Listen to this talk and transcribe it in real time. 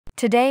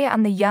Today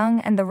on The Young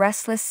and the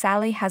Restless,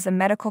 Sally has a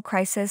medical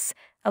crisis,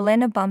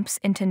 Elena bumps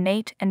into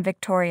Nate and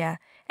Victoria,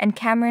 and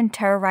Cameron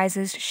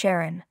terrorizes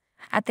Sharon.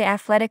 At the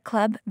athletic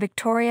club,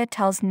 Victoria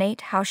tells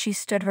Nate how she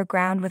stood her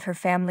ground with her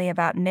family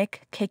about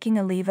Nick taking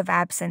a leave of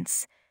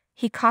absence.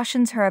 He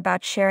cautions her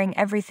about sharing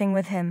everything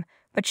with him,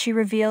 but she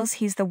reveals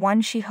he's the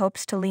one she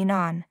hopes to lean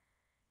on.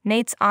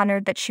 Nate's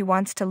honored that she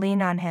wants to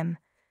lean on him.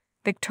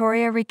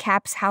 Victoria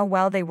recaps how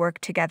well they work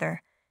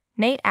together.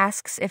 Nate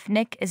asks if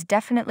Nick is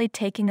definitely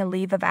taking a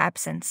leave of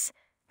absence.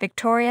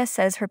 Victoria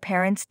says her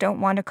parents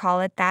don't want to call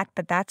it that,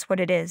 but that's what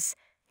it is.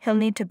 He'll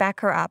need to back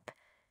her up.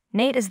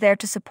 Nate is there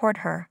to support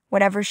her,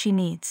 whatever she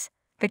needs.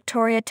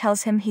 Victoria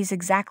tells him he's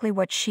exactly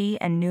what she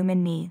and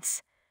Newman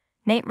needs.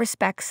 Nate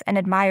respects and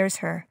admires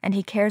her, and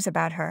he cares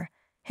about her.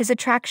 His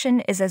attraction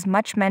is as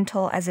much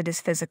mental as it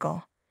is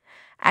physical.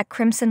 At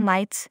Crimson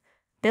Lights,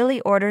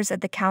 Billy orders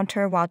at the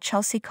counter while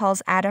Chelsea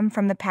calls Adam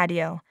from the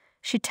patio.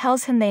 She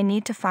tells him they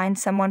need to find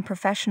someone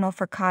professional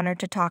for Connor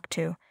to talk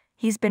to.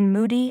 He's been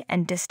moody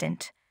and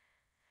distant.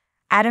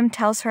 Adam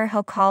tells her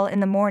he'll call in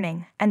the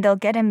morning, and they'll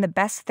get him the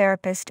best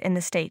therapist in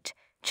the state.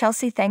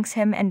 Chelsea thanks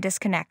him and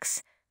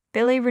disconnects.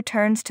 Billy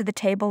returns to the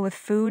table with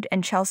food,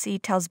 and Chelsea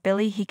tells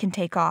Billy he can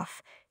take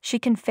off. She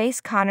can face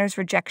Connor's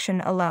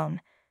rejection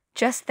alone.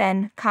 Just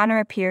then, Connor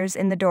appears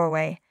in the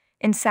doorway.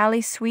 In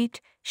Sally's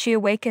suite, she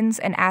awakens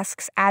and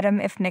asks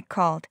Adam if Nick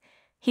called.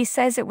 He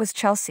says it was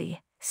Chelsea.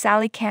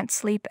 Sally can't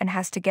sleep and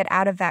has to get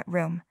out of that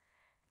room.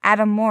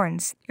 Adam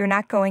warns, "You're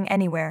not going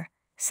anywhere."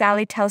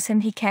 Sally tells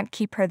him he can't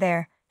keep her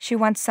there. She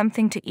wants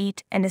something to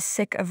eat and is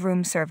sick of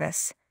room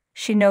service.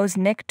 She knows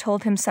Nick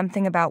told him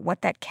something about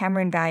what that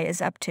Cameron guy is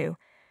up to,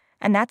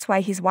 and that's why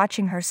he's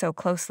watching her so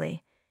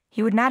closely.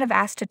 He would not have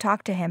asked to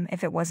talk to him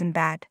if it wasn't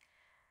bad.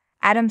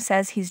 Adam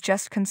says he's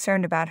just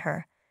concerned about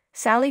her.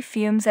 Sally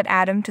fumes at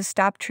Adam to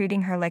stop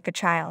treating her like a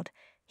child.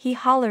 He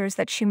hollers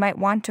that she might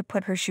want to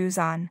put her shoes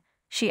on.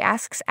 She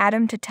asks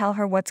Adam to tell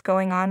her what's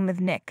going on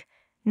with Nick.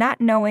 Not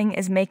knowing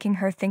is making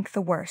her think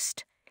the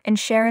worst. In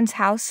Sharon's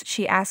house,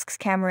 she asks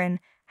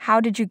Cameron,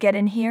 "How did you get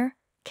in here?"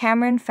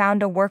 Cameron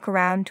found a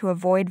workaround to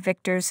avoid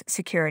Victor's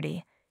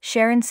security.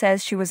 Sharon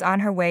says she was on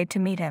her way to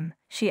meet him.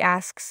 She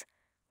asks,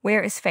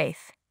 "Where is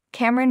Faith?"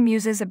 Cameron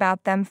muses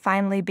about them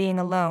finally being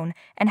alone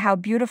and how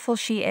beautiful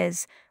she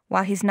is,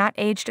 while he's not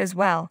aged as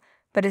well,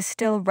 but is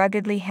still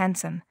ruggedly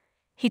handsome.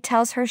 He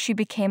tells her she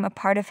became a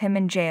part of him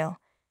in jail.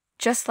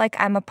 "Just like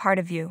I'm a part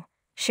of you."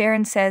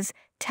 Sharon says,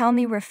 "Tell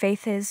me where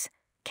Faith is."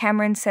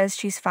 Cameron says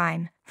she's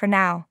fine, for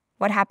now.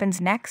 What happens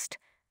next?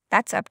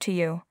 That's up to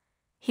you.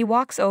 He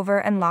walks over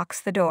and locks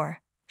the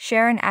door.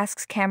 Sharon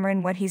asks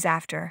Cameron what he's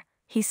after.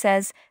 He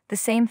says, "The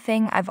same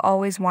thing I've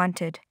always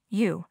wanted,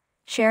 you."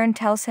 Sharon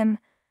tells him,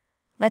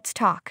 "Let's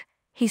talk."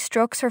 He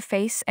strokes her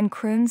face and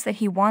croons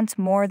that he wants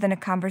more than a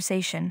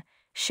conversation.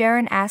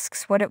 Sharon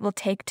asks what it will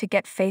take to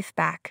get Faith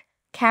back.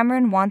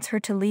 Cameron wants her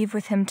to leave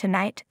with him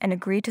tonight and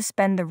agree to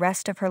spend the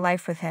rest of her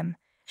life with him.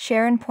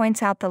 Sharon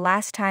points out the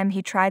last time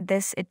he tried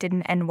this, it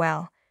didn't end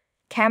well.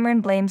 Cameron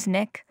blames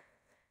Nick,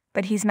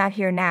 but he's not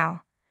here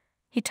now.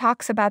 He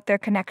talks about their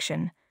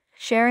connection.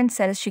 Sharon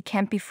says she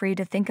can't be free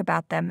to think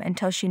about them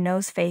until she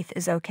knows Faith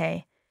is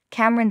okay.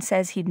 Cameron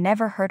says he'd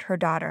never hurt her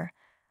daughter,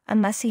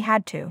 unless he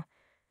had to.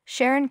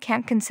 Sharon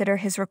can't consider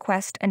his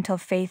request until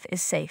Faith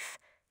is safe.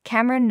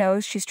 Cameron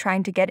knows she's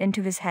trying to get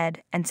into his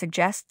head and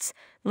suggests,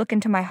 "Look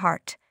into my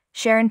heart."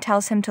 Sharon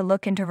tells him to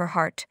look into her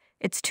heart.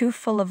 It's too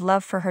full of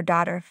love for her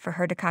daughter for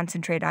her to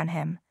concentrate on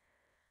him.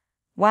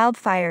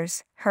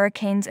 Wildfires,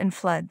 hurricanes and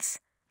floods.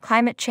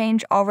 Climate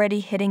change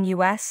already hitting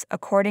US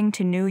according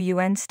to new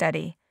UN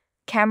study.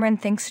 Cameron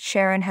thinks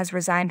Sharon has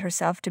resigned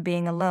herself to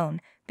being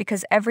alone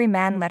because every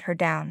man let her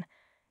down.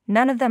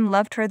 None of them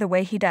loved her the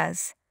way he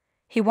does.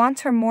 He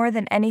wants her more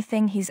than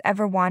anything he's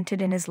ever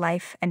wanted in his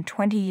life, and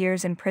 20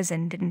 years in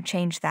prison didn't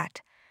change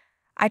that.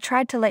 "I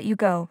tried to let you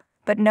go,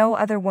 but no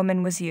other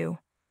woman was you."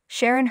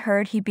 Sharon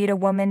heard he beat a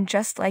woman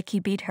just like he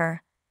beat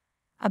her.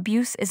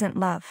 Abuse isn't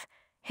love.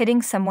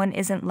 Hitting someone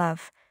isn't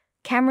love.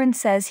 Cameron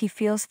says he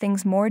feels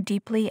things more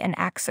deeply and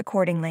acts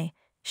accordingly.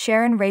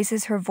 Sharon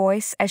raises her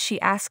voice as she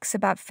asks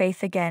about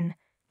Faith again.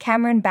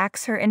 Cameron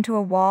backs her into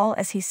a wall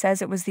as he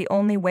says it was the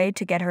only way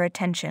to get her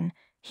attention.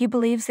 He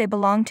believes they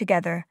belong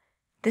together.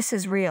 This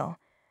is real,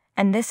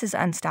 and this is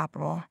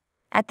unstoppable.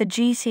 At the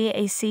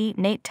GCAC,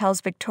 Nate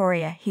tells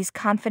Victoria he's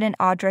confident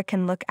Audra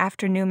can look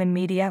after Newman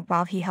Media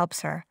while he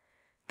helps her.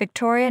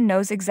 Victoria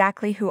knows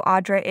exactly who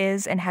Audra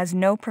is and has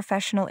no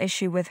professional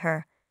issue with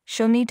her.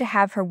 She'll need to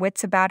have her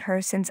wits about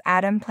her since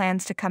Adam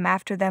plans to come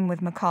after them with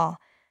McCall.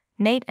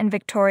 Nate and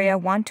Victoria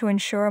want to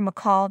ensure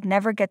McCall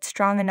never gets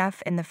strong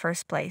enough in the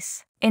first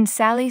place. In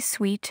Sally's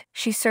suite,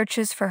 she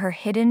searches for her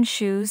hidden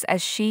shoes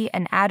as she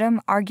and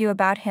Adam argue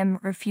about him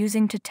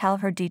refusing to tell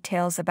her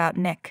details about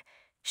Nick.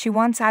 She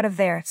wants out of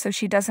there so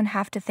she doesn't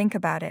have to think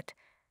about it.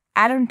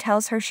 Adam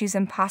tells her she's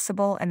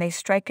impossible and they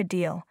strike a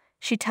deal.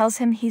 She tells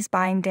him he's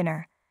buying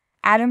dinner.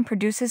 Adam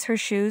produces her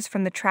shoes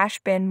from the trash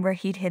bin where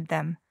he'd hid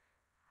them.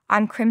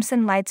 On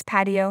Crimson Light's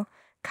patio,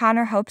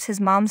 Connor hopes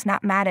his mom's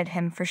not mad at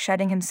him for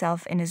shutting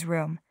himself in his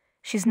room.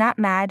 She's not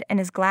mad and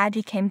is glad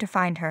he came to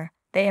find her.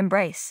 They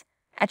embrace.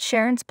 At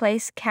Sharon's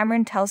place,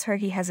 Cameron tells her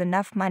he has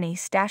enough money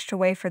stashed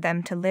away for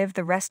them to live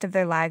the rest of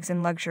their lives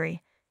in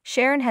luxury.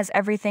 Sharon has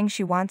everything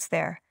she wants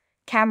there.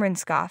 Cameron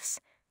scoffs.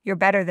 You're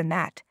better than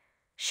that.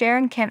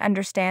 Sharon can't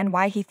understand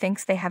why he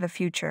thinks they have a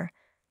future.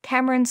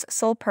 Cameron's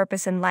sole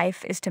purpose in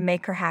life is to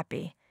make her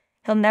happy.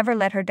 He'll never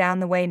let her down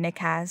the way Nick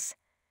has.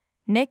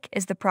 Nick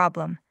is the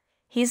problem.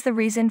 He's the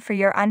reason for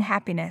your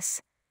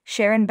unhappiness.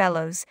 Sharon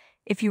bellows,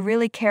 if you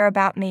really care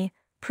about me,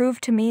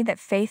 prove to me that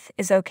Faith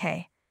is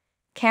okay.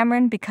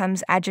 Cameron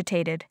becomes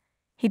agitated.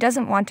 He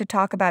doesn't want to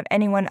talk about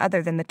anyone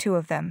other than the two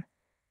of them.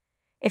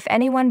 If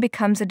anyone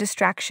becomes a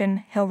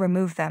distraction, he'll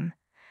remove them.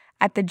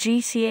 At the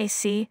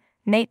GCAC,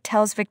 Nate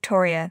tells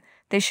Victoria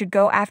they should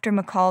go after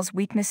McCall's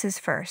weaknesses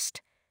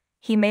first.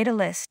 He made a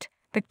list.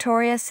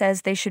 Victoria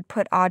says they should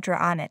put Audra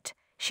on it.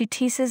 She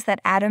teases that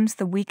Adam's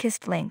the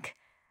weakest link.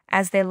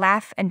 As they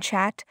laugh and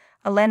chat,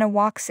 Elena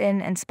walks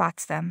in and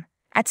spots them.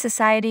 At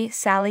Society,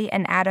 Sally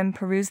and Adam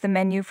peruse the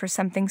menu for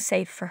something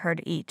safe for her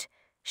to eat.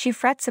 She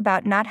frets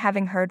about not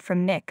having heard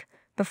from Nick,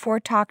 before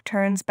talk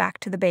turns back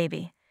to the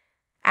baby.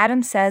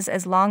 Adam says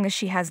as long as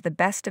she has the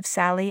best of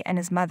Sally and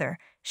his mother,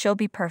 she'll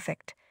be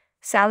perfect.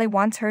 Sally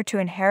wants her to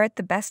inherit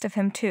the best of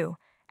him too,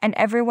 and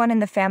everyone in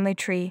the family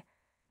tree,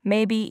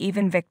 maybe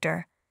even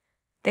Victor.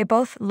 They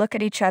both look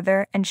at each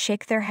other and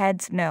shake their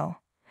heads no.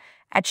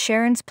 At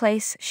Sharon's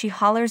place, she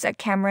hollers at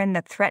Cameron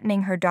that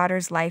threatening her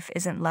daughter's life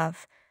isn't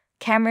love.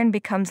 Cameron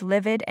becomes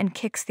livid and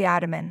kicks the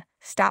ottoman.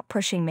 Stop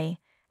pushing me.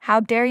 How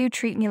dare you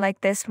treat me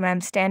like this when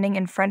I'm standing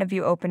in front of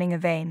you opening a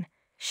vein?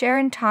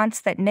 Sharon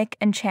taunts that Nick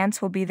and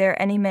Chance will be there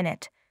any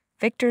minute.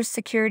 Victor's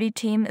security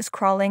team is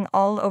crawling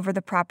all over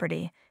the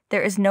property.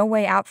 There is no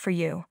way out for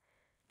you.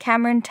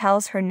 Cameron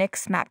tells her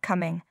Nick's not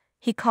coming.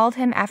 He called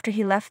him after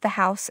he left the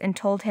house and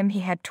told him he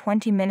had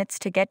 20 minutes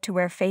to get to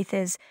where Faith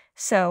is,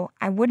 so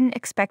I wouldn't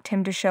expect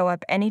him to show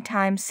up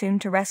anytime soon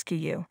to rescue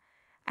you.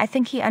 I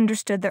think he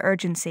understood the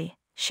urgency.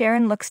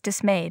 Sharon looks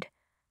dismayed.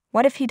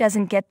 What if he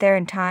doesn't get there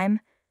in time?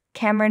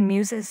 Cameron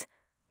muses.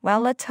 Well,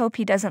 let's hope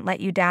he doesn't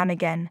let you down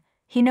again.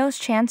 He knows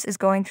Chance is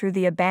going through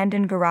the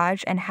abandoned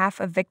garage and half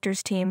of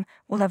Victor's team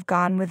will have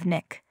gone with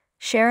Nick.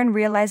 Sharon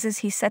realizes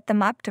he set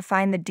them up to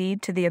find the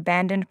deed to the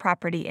abandoned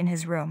property in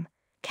his room.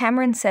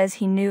 Cameron says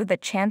he knew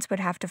that Chance would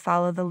have to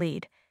follow the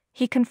lead.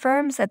 He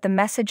confirms that the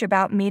message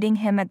about meeting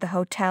him at the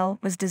hotel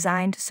was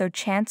designed so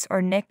Chance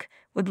or Nick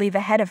would leave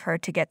ahead of her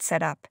to get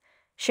set up.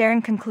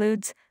 Sharon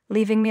concludes,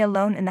 leaving me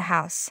alone in the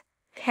house.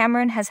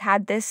 Cameron has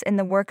had this in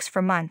the works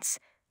for months.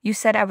 You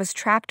said I was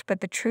trapped,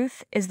 but the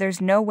truth is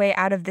there's no way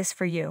out of this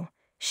for you.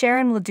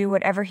 Sharon will do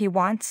whatever he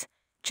wants.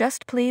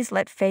 Just please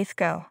let Faith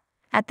go.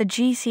 At the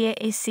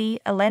GCAC,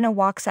 Elena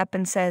walks up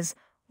and says,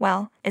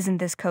 well, isn't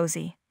this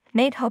cozy?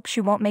 Nate hopes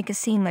she won't make a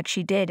scene like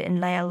she did in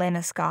La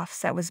Elena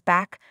scoffs that was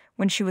back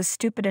when she was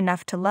stupid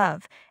enough to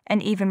love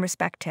and even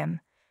respect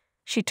him.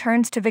 She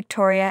turns to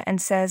Victoria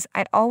and says,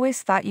 I'd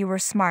always thought you were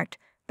smart,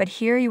 but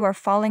here you are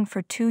falling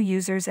for two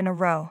users in a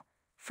row.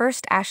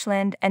 First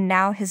Ashland and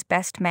now his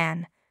best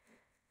man.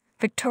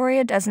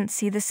 Victoria doesn't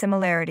see the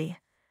similarity.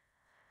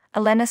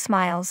 Elena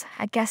smiles,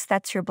 I guess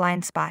that's your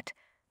blind spot,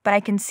 but I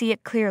can see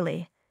it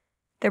clearly.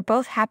 They're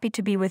both happy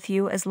to be with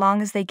you as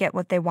long as they get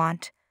what they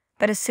want,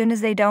 but as soon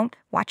as they don't,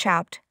 watch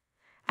out.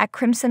 At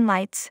Crimson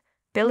Lights,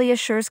 Billy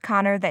assures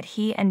Connor that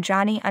he and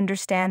Johnny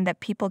understand that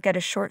people get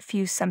a short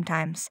fuse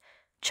sometimes.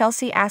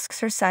 Chelsea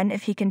asks her son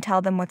if he can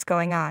tell them what's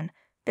going on.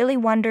 Billy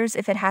wonders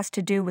if it has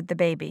to do with the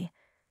baby.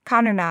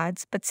 Connor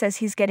nods, but says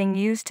he's getting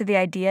used to the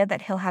idea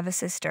that he'll have a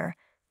sister.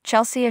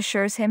 Chelsea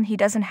assures him he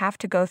doesn't have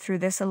to go through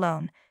this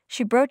alone.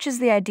 She broaches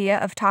the idea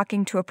of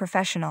talking to a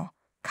professional.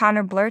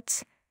 Connor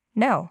blurts,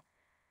 no.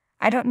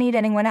 I don't need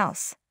anyone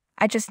else.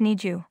 I just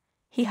need you.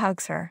 He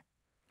hugs her.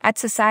 At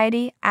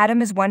Society,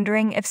 Adam is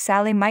wondering if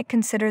Sally might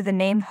consider the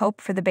name Hope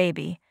for the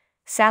baby.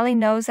 Sally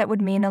knows that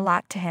would mean a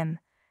lot to him.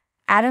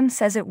 Adam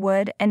says it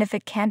would, and if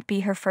it can't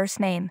be her first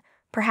name,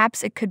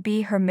 perhaps it could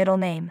be her middle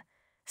name.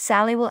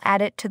 Sally will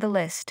add it to the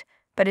list,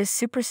 but is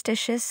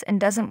superstitious and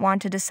doesn't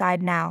want to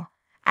decide now.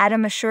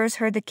 Adam assures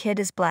her the kid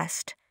is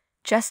blessed.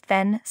 Just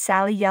then,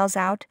 Sally yells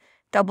out,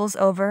 doubles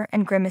over,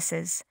 and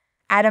grimaces.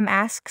 Adam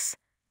asks,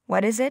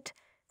 what is it?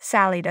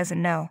 Sally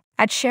doesn't know.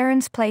 At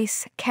Sharon's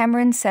place,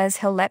 Cameron says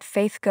he'll let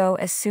Faith go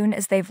as soon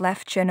as they've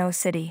left Genoa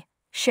City.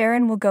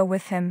 Sharon will go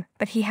with him,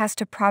 but he has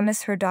to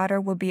promise her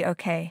daughter will be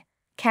okay.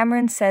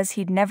 Cameron says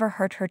he'd never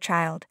hurt her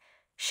child.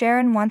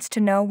 Sharon wants to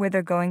know where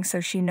they're going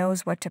so she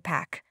knows what to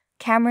pack.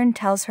 Cameron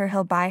tells her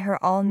he'll buy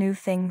her all new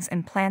things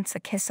and plants a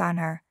kiss on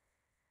her.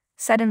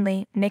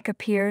 Suddenly, Nick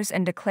appears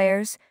and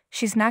declares,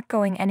 she's not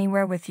going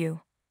anywhere with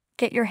you.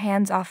 Get your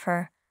hands off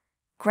her.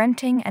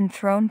 Grunting and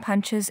thrown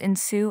punches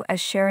ensue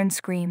as Sharon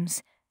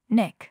screams,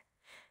 Nick.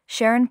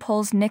 Sharon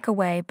pulls Nick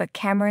away, but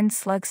Cameron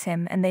slugs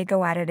him and they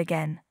go at it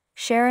again.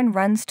 Sharon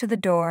runs to the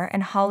door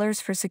and hollers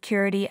for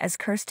security as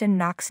Kirsten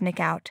knocks Nick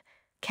out.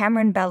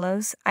 Cameron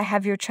bellows, I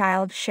have your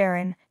child,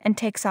 Sharon, and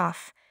takes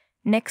off.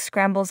 Nick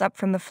scrambles up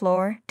from the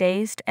floor,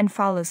 dazed, and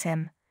follows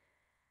him.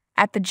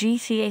 At the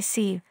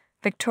GCAC,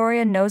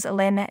 Victoria knows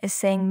Elena is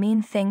saying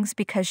mean things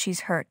because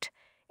she's hurt.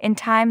 In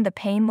time, the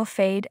pain will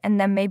fade, and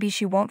then maybe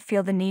she won't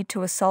feel the need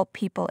to assault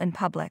people in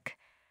public.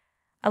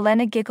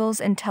 Elena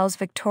giggles and tells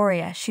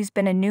Victoria she's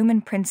been a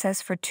Newman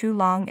princess for too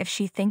long if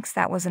she thinks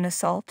that was an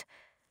assault.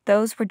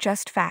 Those were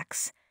just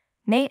facts.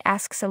 Nate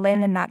asks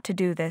Elena not to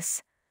do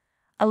this.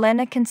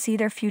 Elena can see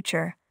their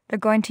future. They're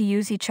going to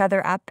use each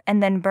other up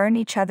and then burn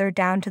each other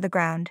down to the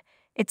ground.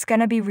 It's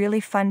gonna be really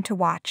fun to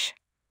watch.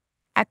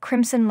 At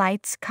Crimson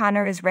Lights,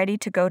 Connor is ready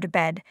to go to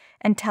bed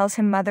and tells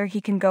him mother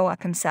he can go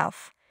up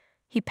himself.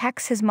 He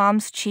pecks his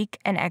mom's cheek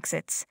and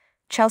exits.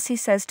 Chelsea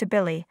says to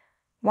Billy,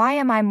 "Why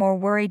am I more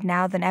worried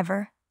now than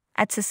ever?"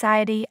 At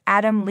Society,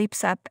 Adam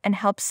leaps up and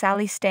helps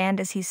Sally stand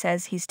as he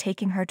says he's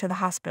taking her to the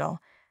hospital.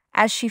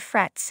 As she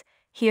frets,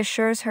 he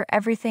assures her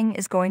everything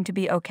is going to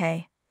be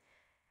okay.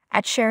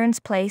 At Sharon's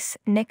place,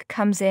 Nick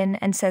comes in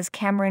and says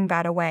Cameron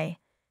got away.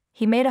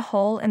 He made a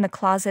hole in the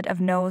closet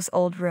of Noah's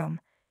old room.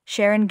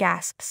 Sharon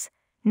gasps.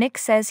 Nick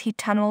says he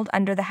tunneled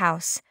under the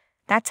house.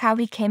 That's how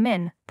he came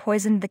in,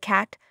 poisoned the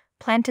cat,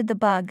 planted the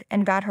bug,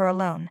 and got her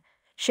alone.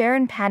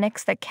 Sharon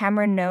panics that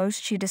Cameron knows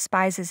she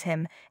despises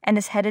him and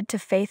is headed to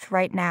Faith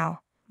right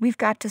now. We've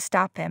got to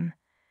stop him.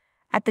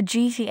 At the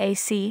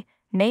GTAC,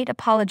 Nate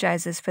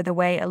apologizes for the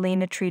way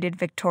Elena treated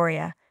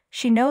Victoria.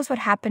 She knows what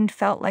happened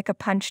felt like a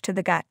punch to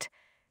the gut.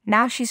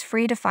 Now she's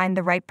free to find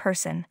the right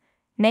person.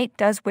 Nate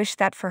does wish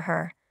that for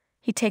her.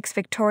 He takes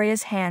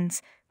Victoria's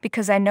hands,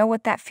 because I know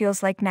what that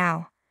feels like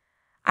now.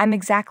 I'm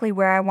exactly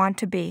where I want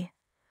to be.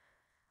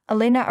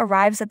 Elena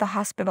arrives at the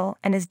hospital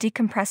and is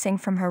decompressing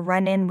from her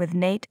run-in with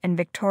Nate and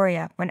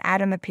Victoria when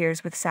Adam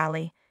appears with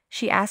Sally.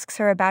 She asks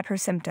her about her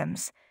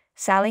symptoms.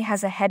 Sally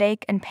has a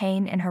headache and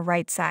pain in her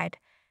right side.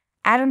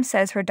 Adam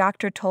says her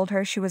doctor told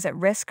her she was at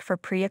risk for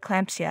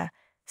preeclampsia.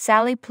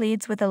 Sally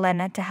pleads with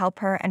Elena to help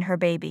her and her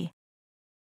baby.